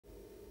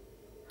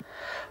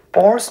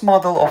Bohr's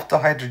model of the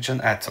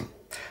hydrogen atom.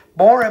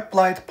 Bohr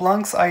applied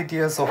Planck's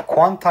ideas of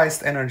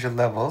quantized energy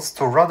levels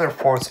to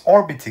Rutherford's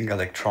orbiting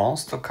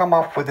electrons to come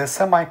up with a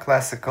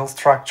semi-classical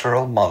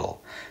structural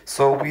model.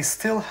 So we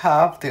still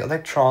have the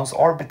electrons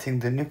orbiting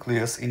the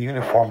nucleus in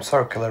uniform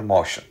circular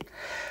motion.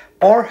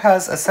 Bohr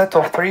has a set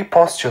of three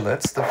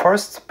postulates. The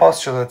first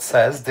postulate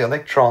says the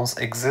electrons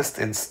exist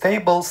in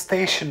stable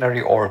stationary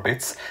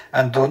orbits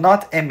and do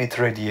not emit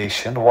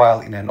radiation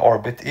while in an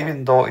orbit,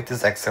 even though it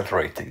is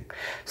accelerating.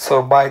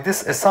 So by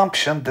this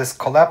assumption, this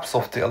collapse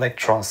of the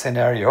electron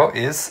scenario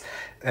is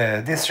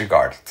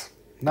disregarded.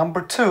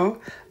 Number two,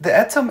 the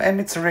atom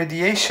emits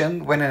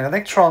radiation when an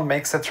electron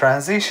makes a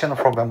transition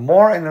from a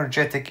more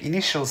energetic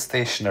initial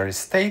stationary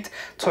state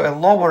to a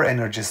lower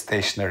energy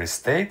stationary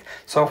state.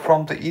 So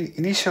from the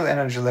initial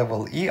energy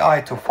level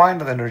EI to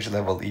final energy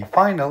level E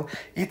final,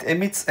 it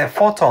emits a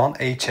photon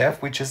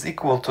HF, which is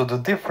equal to the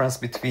difference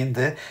between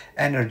the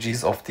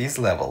energies of these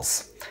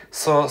levels.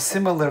 So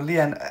similarly,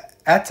 an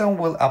atom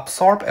will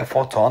absorb a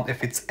photon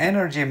if its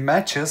energy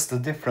matches the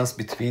difference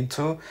between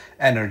two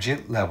energy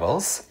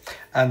levels.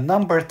 And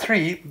number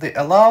three, the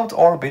allowed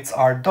orbits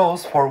are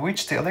those for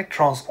which the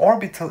electron's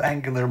orbital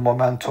angular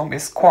momentum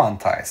is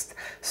quantized.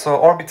 So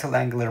orbital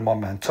angular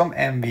momentum,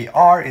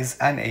 mvr, is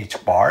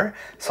nh bar.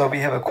 So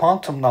we have a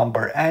quantum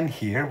number n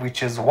here,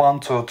 which is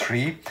 1, 2,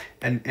 3,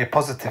 and a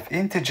positive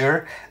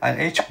integer, and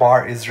h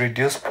bar is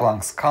reduced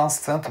Planck's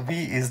constant,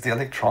 v is the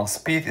electron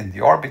speed in the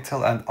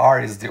orbital, and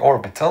r is the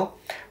orbital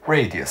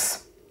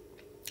radius.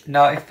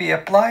 Now, if we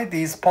apply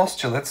these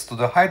postulates to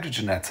the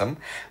hydrogen atom,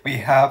 we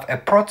have a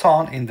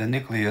proton in the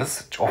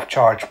nucleus of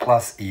charge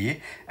plus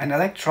E, an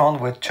electron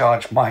with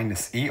charge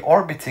minus E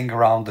orbiting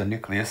around the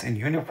nucleus in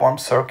uniform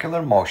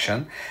circular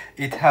motion.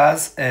 It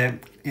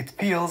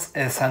feels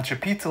a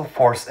centripetal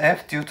force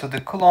F due to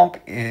the Coulomb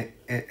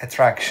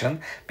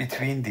attraction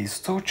between these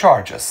two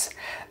charges.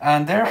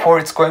 And therefore,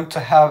 it's going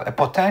to have a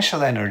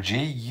potential energy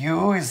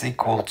U is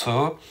equal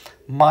to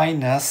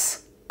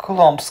minus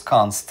Coulomb's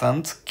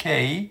constant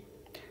K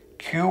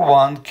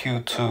Q1,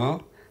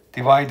 Q2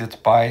 divided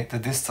by the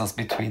distance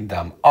between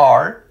them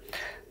R.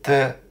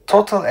 The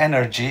total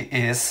energy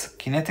is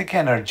kinetic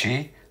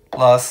energy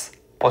plus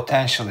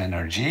potential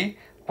energy,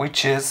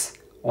 which is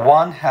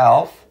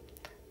 1/2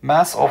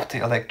 mass of the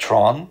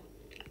electron,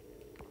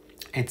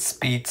 its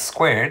speed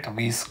squared,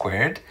 v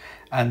squared,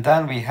 and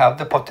then we have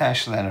the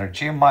potential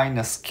energy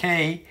minus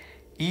K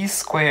E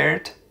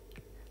squared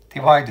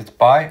divided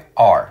by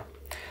R.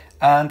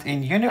 And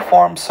in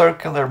uniform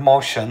circular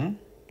motion,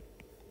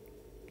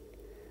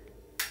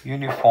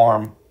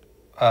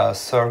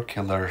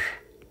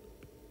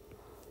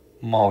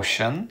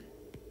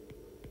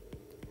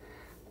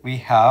 we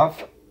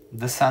have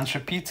the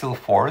centripetal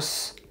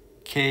force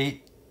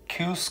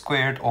Q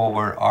squared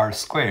over R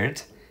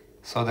squared.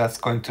 So that's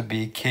going to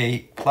be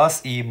K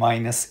plus E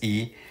minus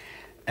E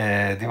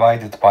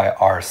divided by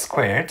R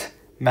squared.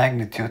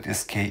 Magnitude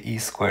is Ke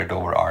squared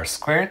over R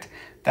squared.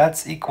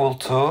 That's equal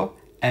to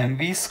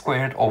mv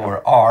squared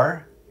over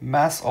R,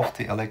 mass of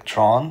the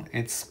electron,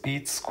 its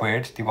speed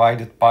squared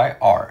divided by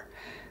R.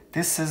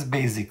 This is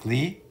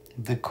basically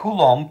the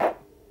Coulomb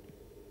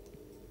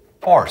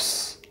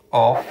force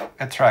of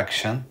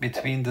attraction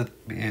between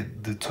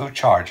the two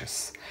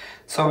charges.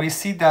 So we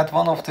see that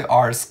one of the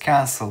R's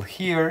cancel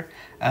here,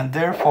 and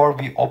therefore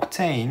we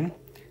obtain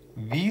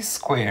v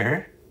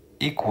square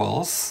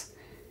equals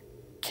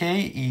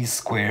Ke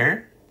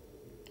square,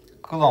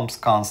 Coulomb's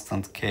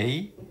constant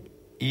K,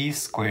 E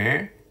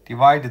square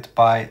divided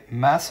by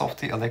mass of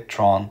the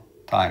electron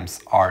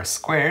times R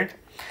squared.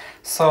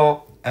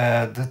 So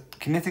the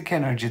kinetic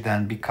energy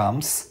then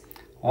becomes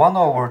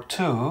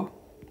 1/2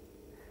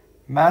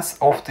 mass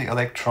of the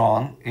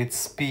electron, its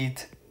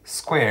speed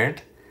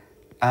squared.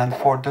 And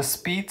for the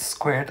speed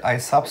squared, I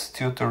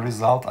substitute the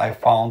result I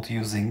found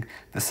using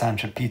the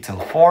centripetal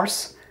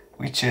force,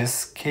 which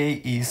is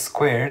Ke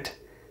squared.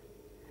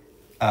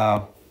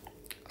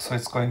 So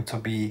it's going to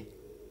be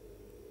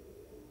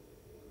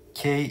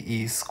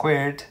Ke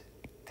squared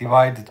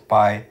divided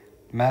by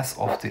mass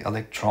of the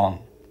electron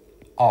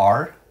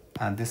R,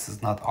 and this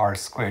is not R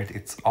squared,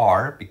 it's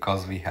R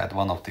because we had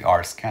one of the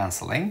R's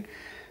cancelling.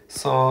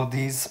 So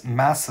these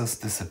masses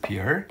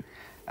disappear,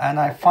 and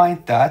I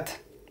find that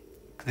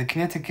the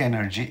kinetic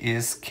energy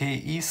is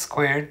Ke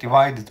squared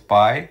divided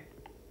by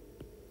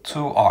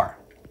 2R.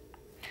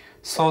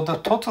 So the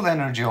total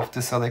energy of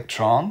this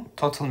electron,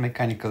 total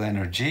mechanical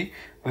energy,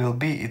 will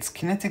be its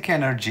kinetic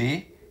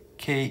energy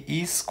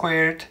Ke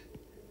squared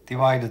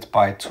divided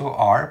by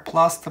 2R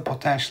plus the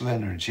potential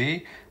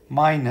energy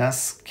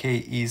minus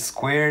Ke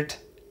squared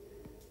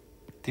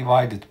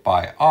divided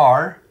by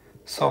R.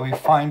 So we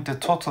find the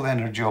total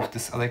energy of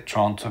this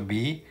electron to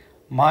be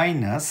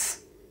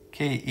minus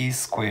Ke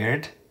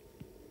squared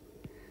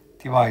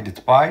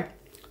divided by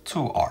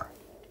 2R.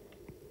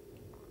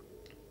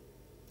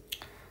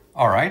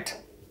 All right.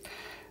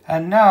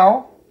 And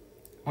now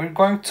we're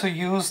going to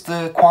use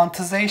the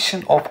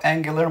quantization of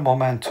angular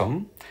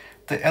momentum.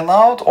 The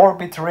allowed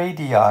orbit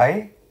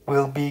radii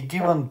will be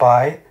given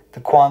by the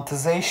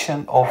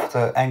quantization of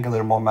the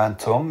angular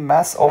momentum,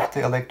 mass of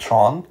the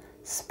electron,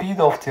 speed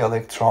of the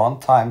electron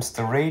times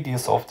the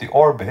radius of the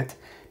orbit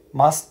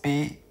must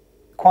be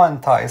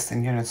quantized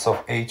in units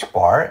of h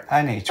bar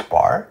and h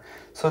bar.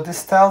 So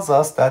this tells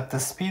us that the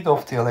speed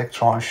of the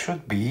electron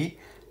should be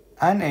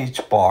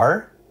nh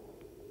bar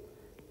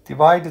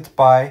divided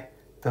by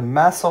the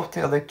mass of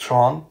the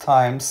electron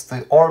times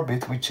the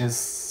orbit, which is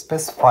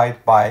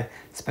specified by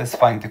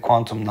specifying the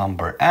quantum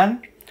number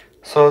n.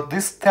 So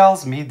this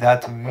tells me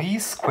that v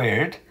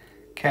squared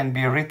can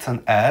be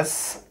written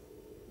as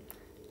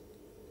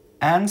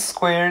n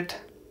squared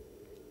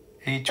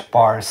h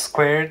bar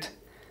squared,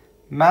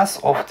 mass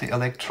of the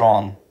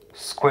electron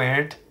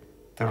squared,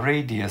 the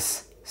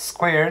radius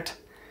squared.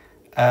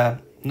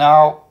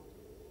 Now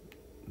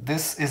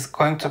this is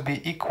going to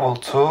be equal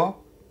to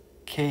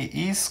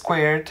ke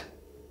squared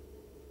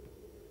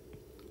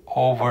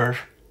over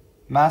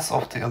mass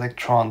of the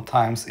electron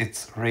times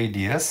its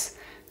radius,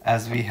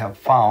 as we have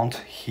found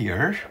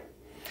here.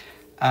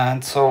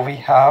 And so we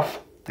have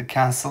the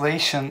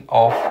cancellation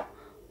of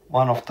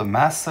one of the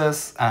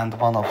masses and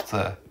one of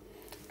the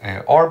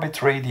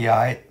orbit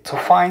radii to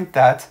find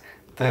that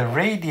the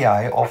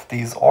radii of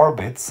these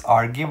orbits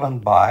are given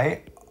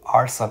by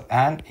r sub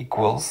n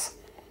equals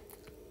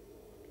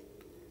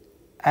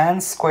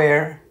n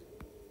square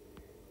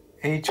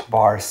h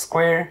bar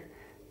square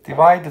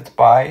divided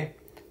by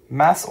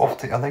mass of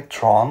the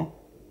electron,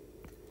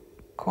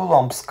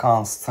 Coulomb's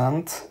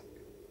constant,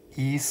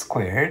 E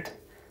squared,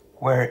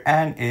 where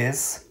n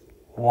is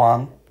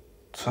 1,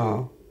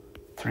 2,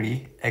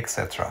 3,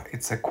 etc.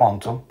 It's a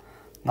quantum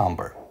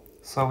number.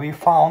 So we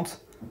found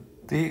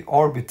the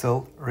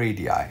orbital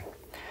radii.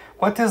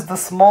 What is the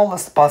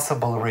smallest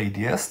possible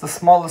radius? The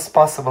smallest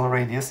possible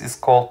radius is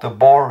called the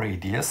Bohr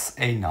radius,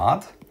 A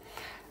naught.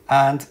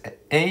 And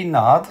A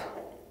naught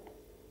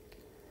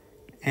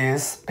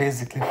is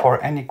basically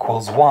for n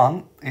equals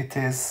 1, it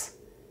is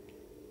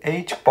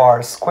h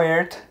bar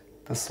squared,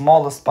 the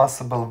smallest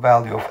possible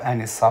value of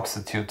n is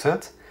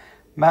substituted,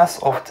 mass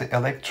of the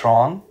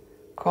electron,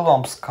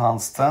 Coulomb's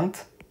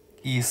constant,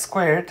 E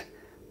squared,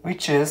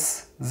 which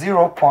is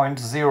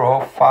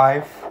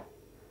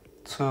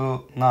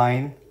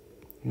 0.0529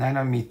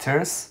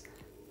 nanometers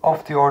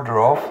of the order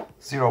of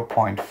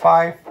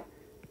 0.5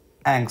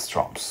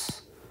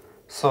 angstroms.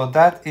 So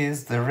that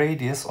is the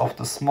radius of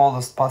the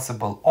smallest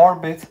possible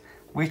orbit,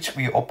 which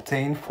we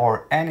obtain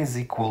for n is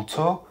equal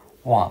to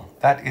 1.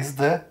 That is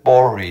the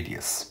Bohr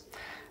radius.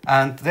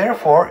 And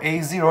therefore,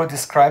 A0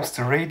 describes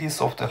the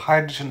radius of the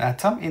hydrogen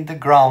atom in the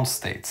ground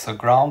state. So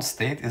ground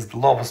state is the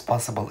lowest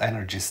possible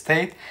energy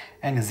state,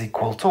 n is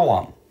equal to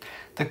 1.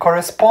 The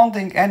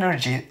corresponding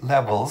energy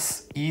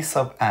levels, E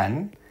sub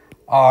n,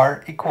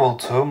 are equal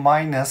to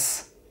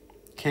minus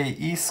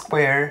ke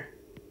square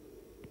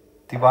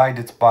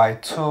divided by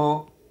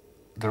 2,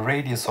 the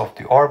radius of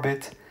the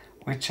orbit,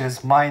 which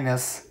is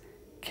minus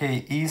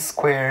ke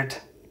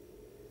squared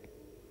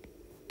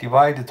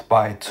divided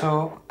by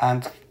 2,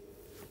 and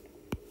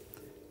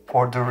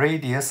for the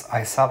radius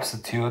I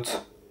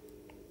substitute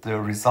the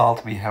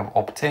result we have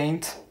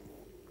obtained.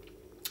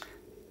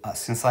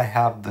 Since I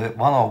have the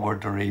 1 over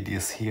the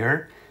radius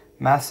here,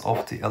 mass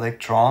of the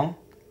electron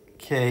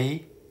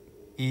ke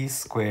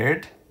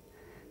squared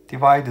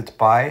divided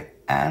by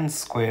n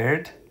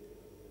squared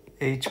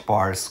h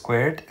bar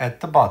squared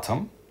at the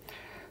bottom.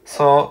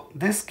 So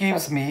this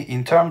gives me,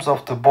 in terms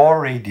of the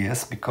Bohr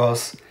radius,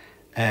 because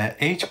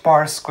h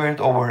bar squared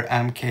over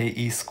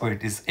mke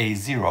squared is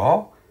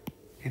A0,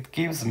 it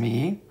gives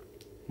me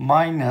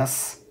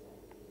minus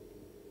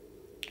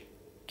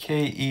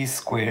ke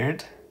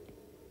squared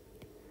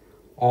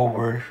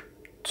over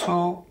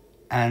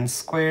 2n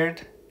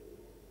squared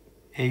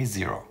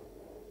A0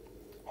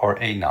 or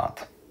A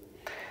naught.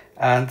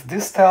 And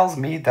this tells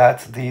me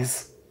that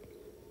these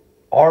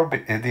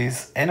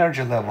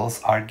energy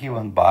levels are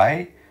given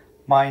by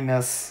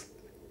minus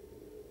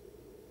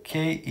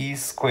ke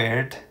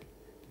squared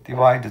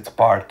divided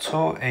by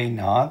 2a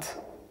naught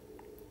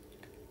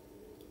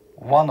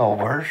 1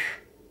 over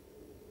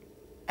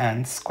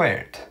n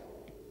squared,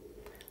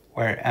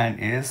 where n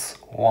is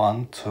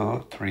 1,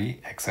 2, 3,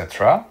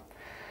 etc.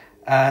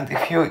 And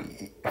if you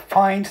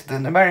find the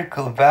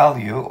numerical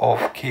value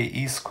of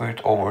ke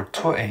squared over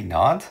 2a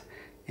naught,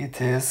 it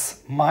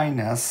is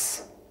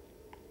minus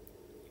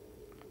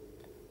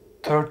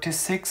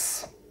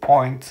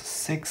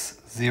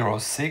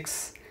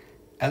 36.606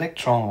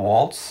 electron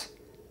volts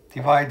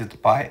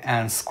divided by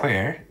n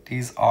squared.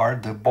 These are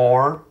the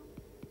Bohr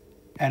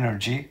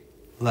energy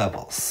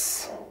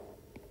levels.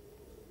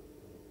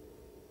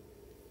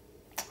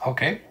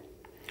 Okay,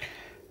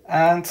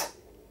 and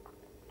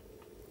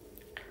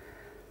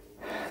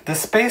the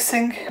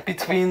spacing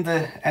between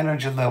the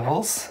energy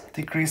levels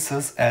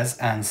decreases as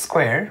n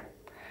squared.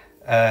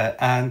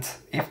 And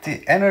if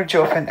the energy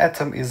of an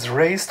atom is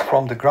raised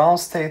from the ground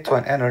state to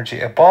an energy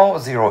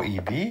above 0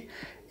 eV,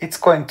 it's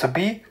going to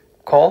be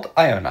called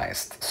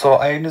ionized. So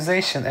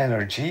ionization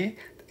energy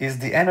is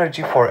the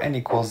energy for n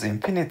equals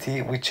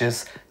infinity, which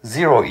is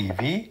 0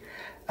 eV,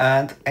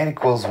 and n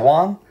equals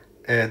 1,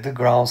 the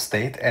ground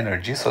state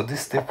energy. So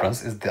this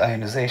difference is the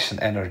ionization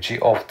energy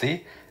of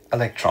the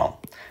electron.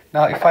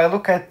 Now, if I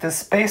look at the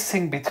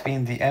spacing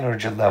between the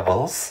energy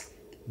levels,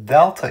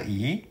 delta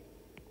E,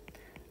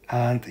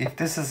 and if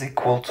this is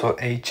equal to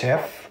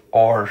HF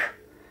or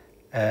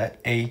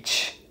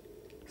hc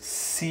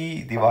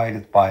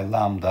divided by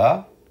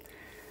lambda,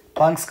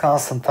 Planck's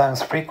constant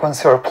times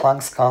frequency or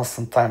Planck's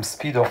constant times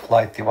speed of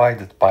light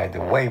divided by the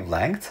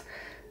wavelength,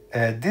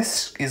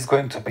 this is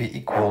going to be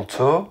equal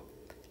to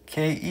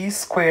Ke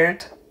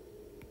squared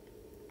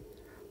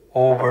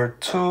over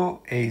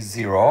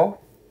 2A0.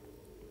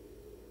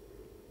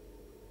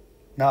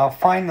 Now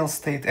final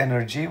state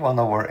energy 1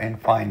 over n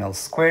final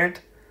squared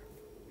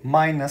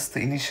minus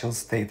the initial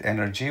state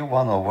energy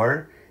 1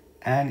 over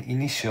n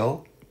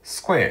initial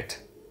squared.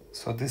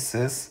 So this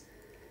is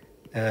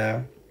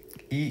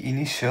E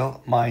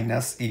initial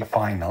minus E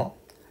final,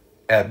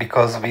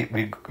 because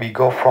we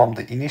go from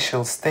the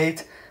initial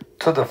state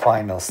to the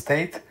final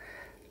state.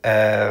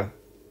 The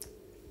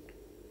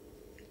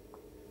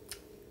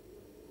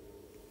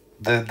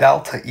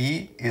delta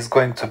E is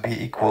going to be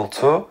equal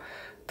to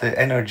the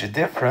energy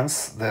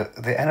difference.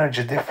 The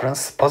energy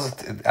difference,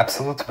 positive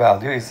absolute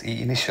value, is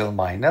E initial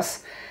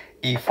minus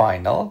E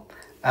final,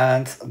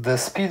 and the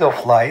speed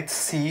of light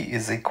c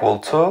is equal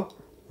to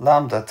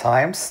lambda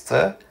times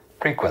the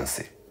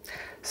frequency.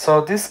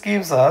 So this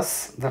gives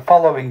us the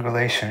following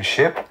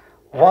relationship: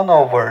 1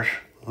 over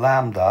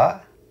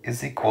lambda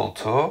is equal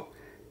to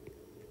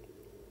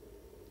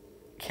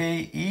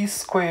Ke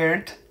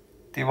squared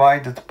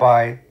divided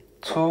by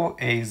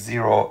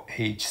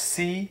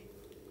 2A0hc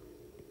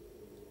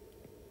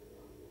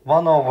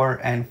 1 over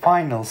n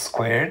final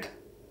squared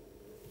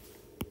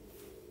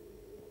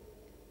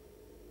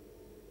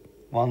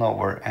 1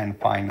 over n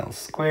final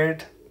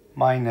squared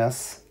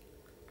minus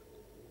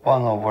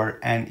 1 over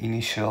n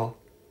initial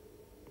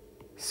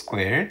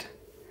squared,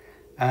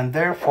 and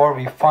therefore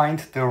we find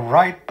the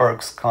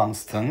Rydberg's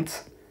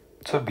constant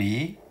to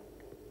be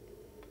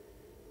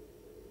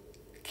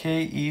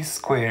Ke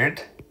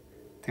squared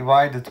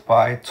divided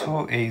by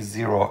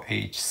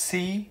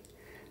 2A0hc,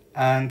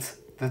 and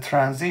the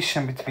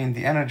transition between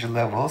the energy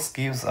levels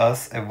gives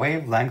us a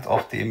wavelength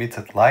of the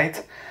emitted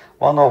light.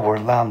 1 over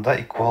lambda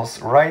equals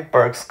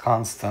Rydberg's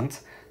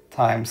constant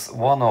times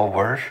 1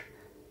 over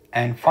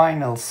n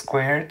final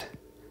squared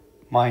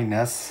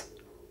minus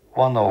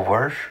 1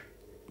 over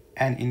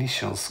n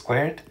initial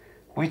squared,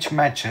 which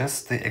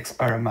matches the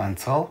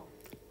experimental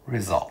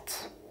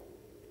result.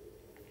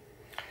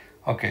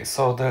 Okay,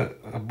 so the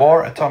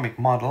Bohr atomic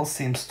model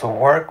seems to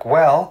work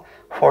well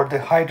for the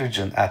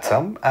hydrogen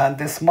atom, and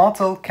this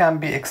model can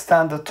be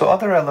extended to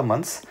other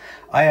elements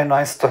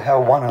ionized to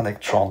have one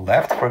electron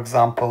left, for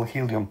example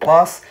helium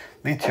plus,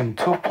 lithium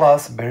 2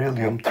 plus,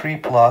 beryllium 3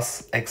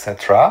 plus,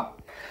 etc.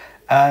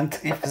 And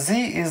if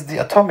Z is the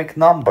atomic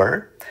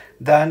number,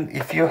 then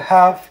if you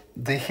have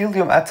the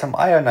helium atom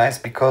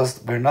ionized,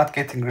 because we're not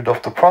getting rid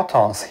of the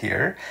protons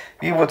here,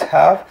 we would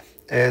have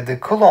the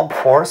Coulomb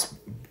force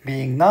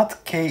being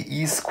not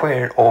Ke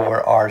squared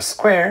over r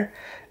squared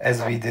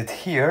as we did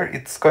here.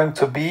 It's going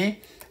to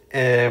be,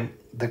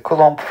 the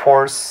Coulomb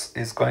force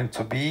is going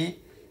to be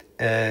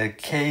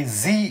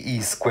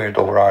Kze squared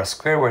over r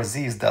squared, where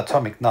Z is the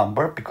atomic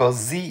number, because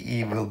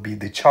Ze will be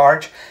the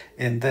charge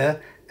in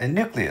the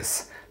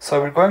nucleus. So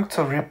we're going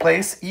to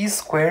replace E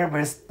squared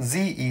with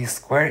Ze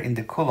squared in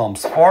the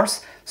Coulomb's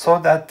force, so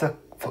that the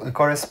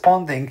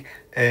corresponding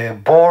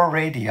Bohr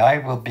radii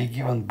will be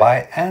given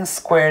by n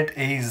squared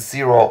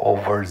A0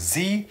 over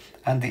Z,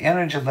 and the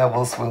energy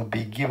levels will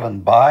be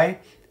given by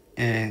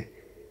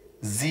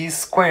Z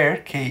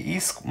squared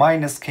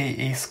minus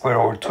Ke squared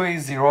over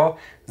 2A0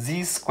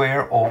 Z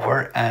squared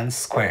over n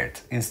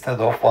squared instead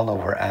of 1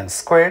 over n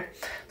squared.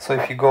 So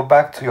if you go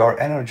back to your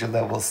energy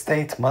level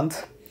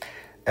statement,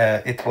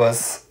 it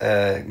was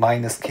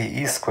minus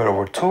Ke squared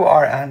over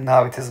 2Rn,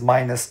 now it is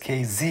minus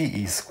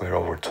Kze squared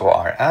over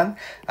 2Rn,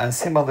 and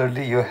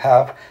similarly you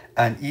have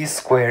an E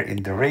squared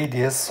in the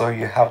radius, so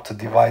you have to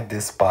divide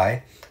this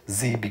by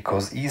Z,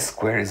 because E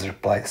squared is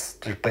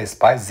replaced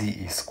by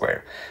Ze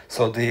squared.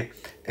 So the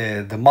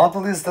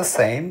model is the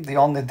same. The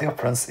only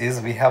difference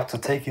is we have to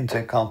take into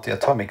account the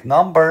atomic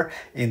number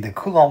in the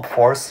Coulomb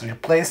force,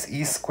 replace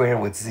E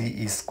squared with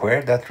Ze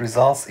squared. That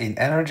results in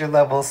energy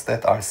levels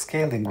that are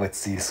scaling with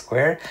Z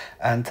squared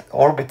and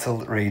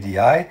orbital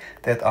radii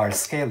that are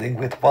scaling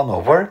with 1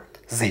 over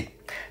Z.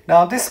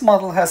 Now this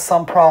model has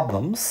some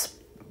problems.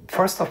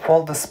 First of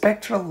all, the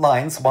spectral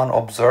lines one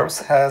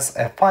observes have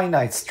a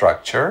finite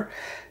structure,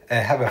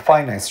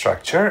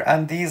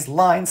 and these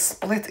lines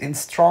split in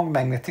strong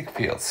magnetic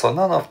fields. So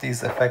none of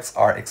these effects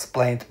are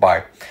explained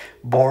by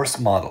Bohr's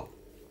model.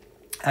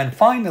 And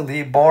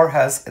finally, Bohr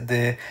has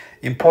the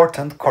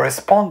important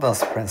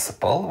correspondence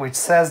principle, which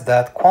says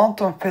that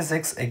quantum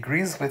physics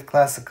agrees with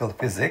classical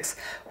physics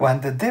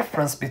when the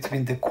difference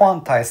between the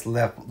quantized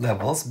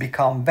levels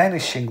become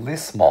vanishingly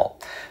small.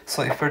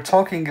 So if we're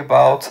talking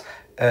about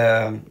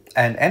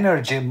an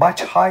energy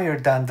much higher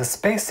than the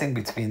spacing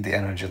between the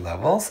energy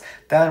levels,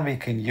 then we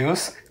can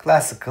use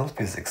classical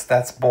physics.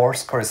 That's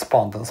Bohr's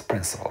correspondence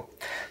principle.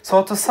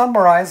 So to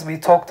summarize, we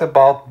talked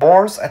about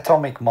Bohr's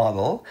atomic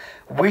model,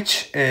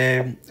 which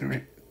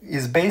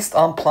is based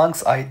on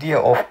Planck's idea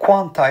of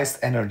quantized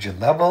energy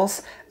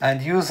levels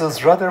and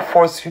uses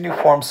Rutherford's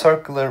uniform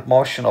circular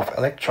motion of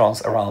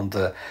electrons around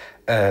the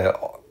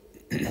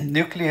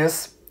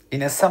nucleus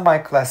in a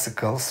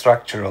semi-classical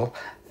structural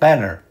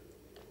manner.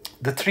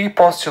 The three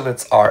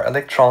postulates are: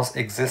 electrons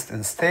exist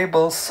in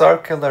stable,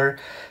 circular,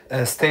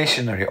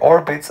 stationary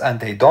orbits, and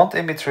they don't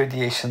emit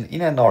radiation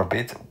in an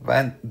orbit.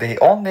 When they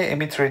only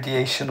emit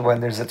radiation when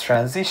there's a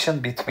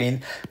transition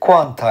between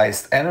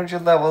quantized energy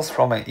levels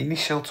from an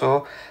initial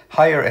to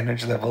higher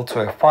energy level to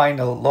a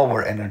final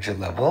lower energy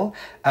level,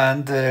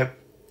 and the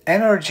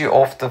energy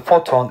of the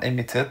photon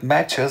emitted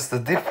matches the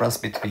difference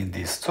between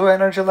these two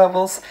energy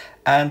levels,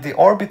 and the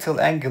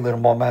orbital angular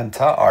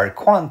momenta are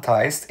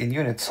quantized in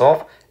units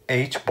of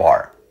h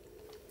bar.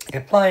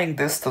 Applying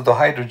this to the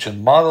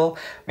hydrogen model,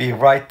 we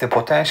write the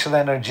potential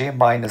energy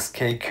minus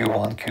k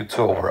q1 q2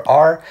 over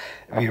r.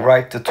 We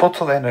write the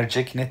total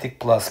energy, kinetic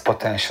plus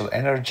potential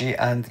energy,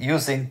 and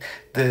using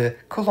the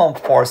Coulomb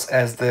force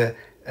as the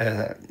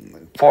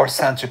force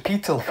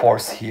centripetal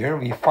force here,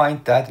 we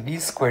find that v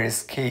square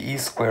is ke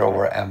square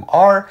over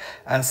mr,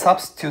 and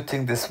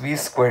substituting this v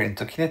square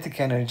into kinetic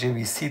energy,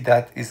 we see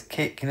that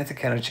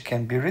kinetic energy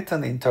can be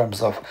written in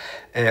terms of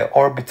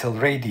orbital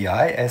radii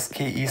as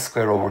ke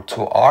square over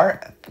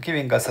 2r,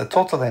 giving us a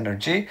total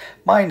energy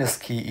minus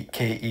ke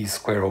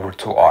square over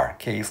 2r.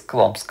 K is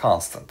Coulomb's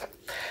constant.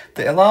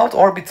 The allowed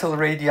orbital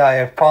radii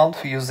are found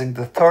using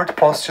the third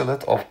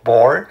postulate of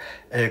Bohr,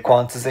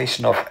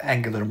 quantization of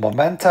angular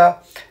momenta.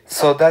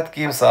 So that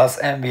gives us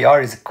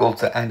mvr is equal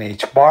to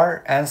nh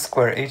bar, n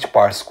square h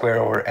bar square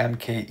over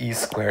mke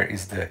square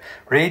is the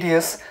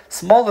radius.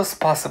 Smallest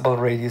possible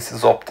radius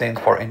is obtained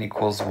for n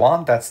equals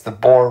 1. That's the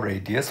Bohr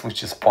radius,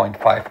 which is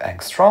 0.5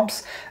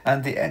 angstroms.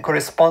 And the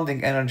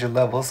corresponding energy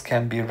levels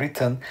can be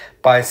written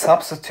by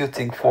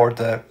substituting for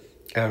the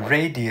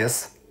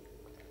radius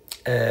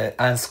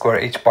n square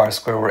h bar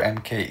square over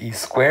mke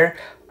square,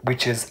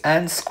 which is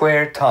n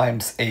square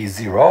times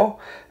a0.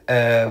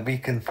 We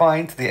can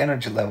find the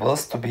energy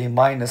levels to be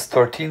minus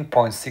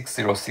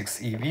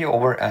 13.606 eV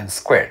over n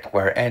squared,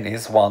 where n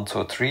is 1,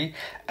 2, 3,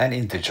 an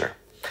integer.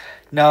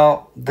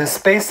 Now, the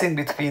spacing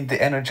between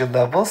the energy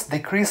levels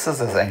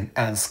decreases as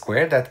n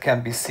squared. That can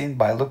be seen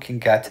by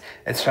looking at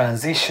a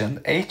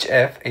transition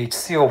hf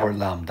hc over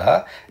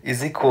lambda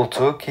is equal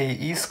to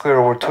ke square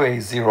over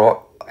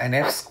 2a0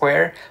 nf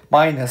square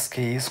minus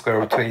ke square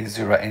over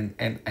 2a0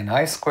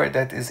 ni square.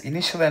 That is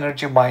initial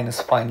energy minus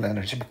final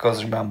energy,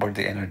 because remember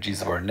the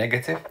energies were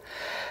negative.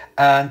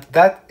 And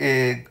that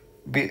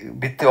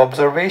with the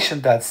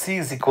observation that c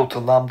is equal to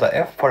lambda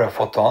f for a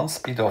photon,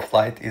 speed of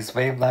light is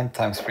wavelength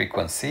times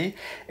frequency,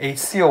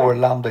 hc over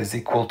lambda is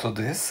equal to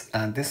this,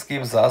 and this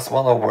gives us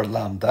 1 over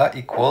lambda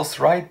equals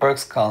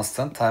Rydberg's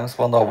constant times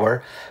 1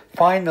 over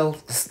final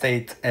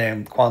state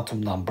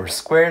quantum number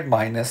squared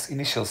minus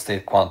initial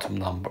state quantum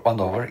number, 1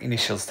 over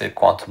initial state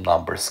quantum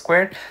number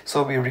squared.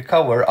 So we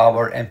recover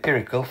our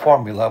empirical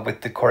formula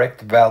with the correct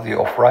value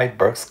of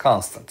Rydberg's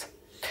constant.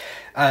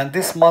 And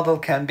this model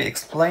can be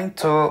explained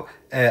to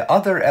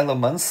other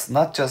elements,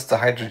 not just the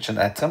hydrogen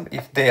atom,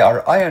 if they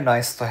are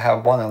ionized to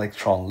have one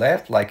electron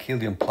left, like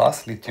helium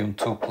plus, lithium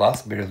 2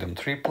 plus, beryllium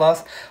 3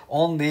 plus,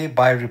 only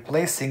by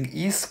replacing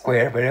E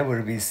square,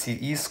 wherever we see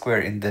E square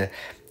in the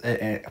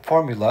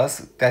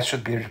formulas, that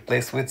should be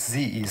replaced with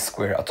Ze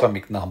square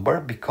atomic number,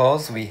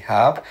 because we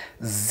have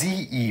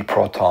Ze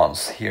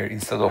protons here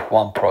instead of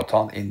one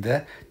proton in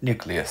the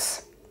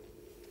nucleus.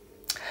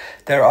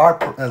 There are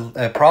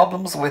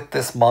problems with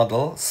this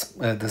model.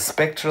 The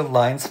spectral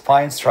lines,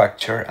 fine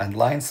structure, and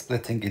line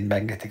splitting in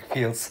magnetic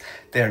fields,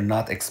 they are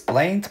not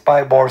explained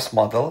by Bohr's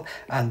model,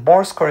 and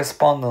Bohr's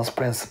correspondence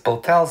principle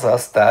tells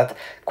us that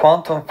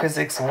quantum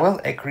physics will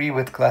agree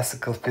with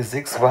classical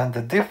physics when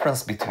the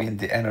difference between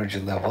the energy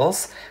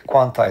levels,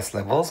 quantized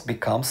levels,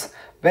 becomes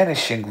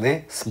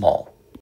vanishingly small.